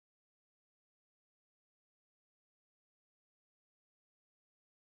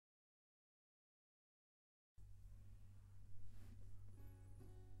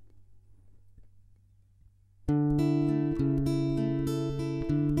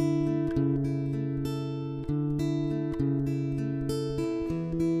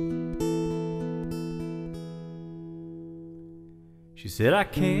said I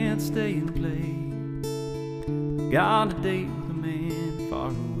can't stay and play. I've got a date with a man far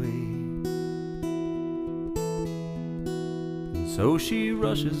away. And so she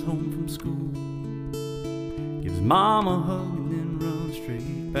rushes home from school, gives Mom a hug, and then runs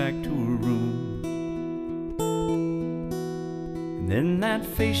straight back to her room. And then that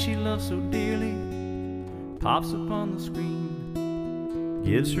face she loves so dearly pops up on the screen,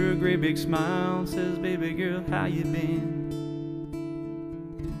 gives her a great big smile and says, "Baby girl, how you been?"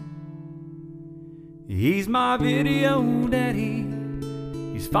 He's my video daddy,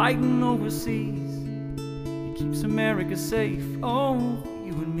 he's fighting overseas. He keeps America safe, oh, for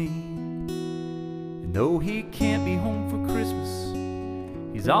you and me. And though he can't be home for Christmas,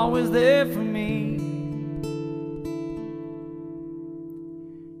 he's always there for me.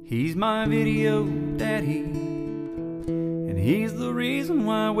 He's my video daddy, and he's the reason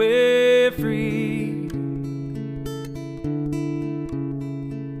why we're free.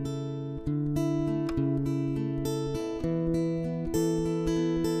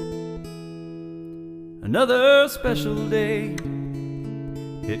 Another special day,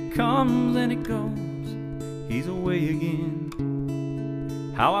 it comes and it goes, he's away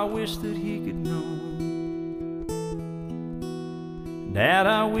again. How I wish that he could know. Dad,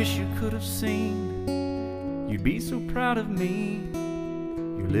 I wish you could have seen, you'd be so proud of me.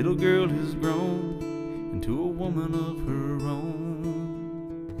 Your little girl has grown into a woman of her own.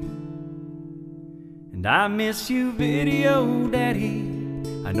 And I miss you, video daddy,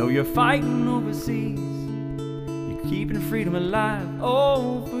 I know you're fighting overseas. You're keeping freedom alive,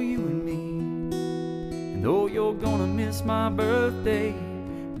 oh, for you and me. And though you're gonna miss my birthday,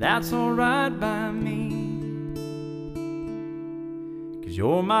 that's alright by me. 'Cause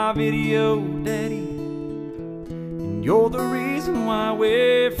you're my video daddy, and you're the reason why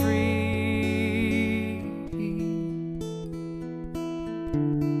we're free.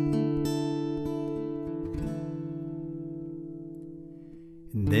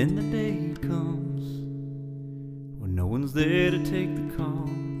 And then the day comes when no one's there to take the call.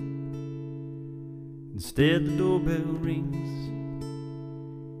 Instead the doorbell rings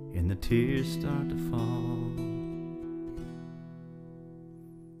and the tears start to fall.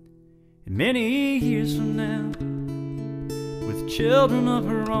 And many years from now, with children of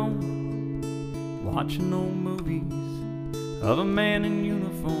her own, watching old movies of a man in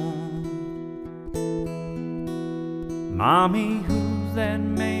uniform. Mommy, who's that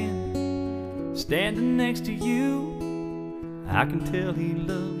man standing next to you? I can tell he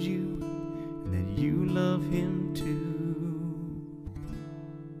loves you and that you love him too.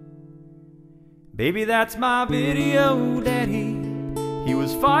 Baby, that's my video daddy. He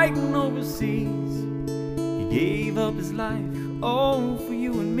was fighting overseas. He gave up his life, oh, for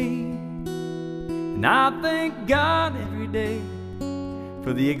you and me. And I thank God every day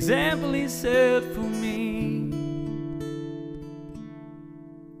for the example he set for me.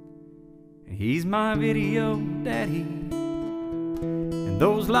 And he's my video daddy, and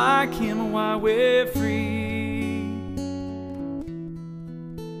those like him are why we're free.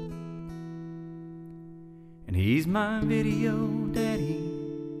 And he's my video daddy,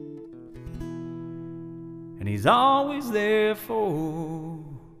 and he's always there for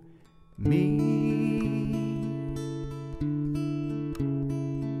me.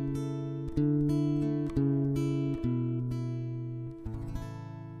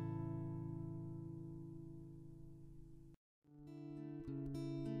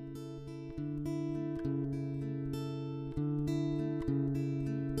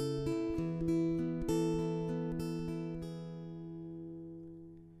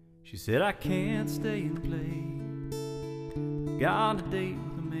 She said I can't stay and play. I've got a date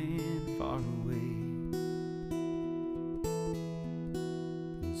with a man far away.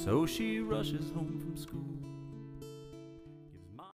 And so she rushes home from school.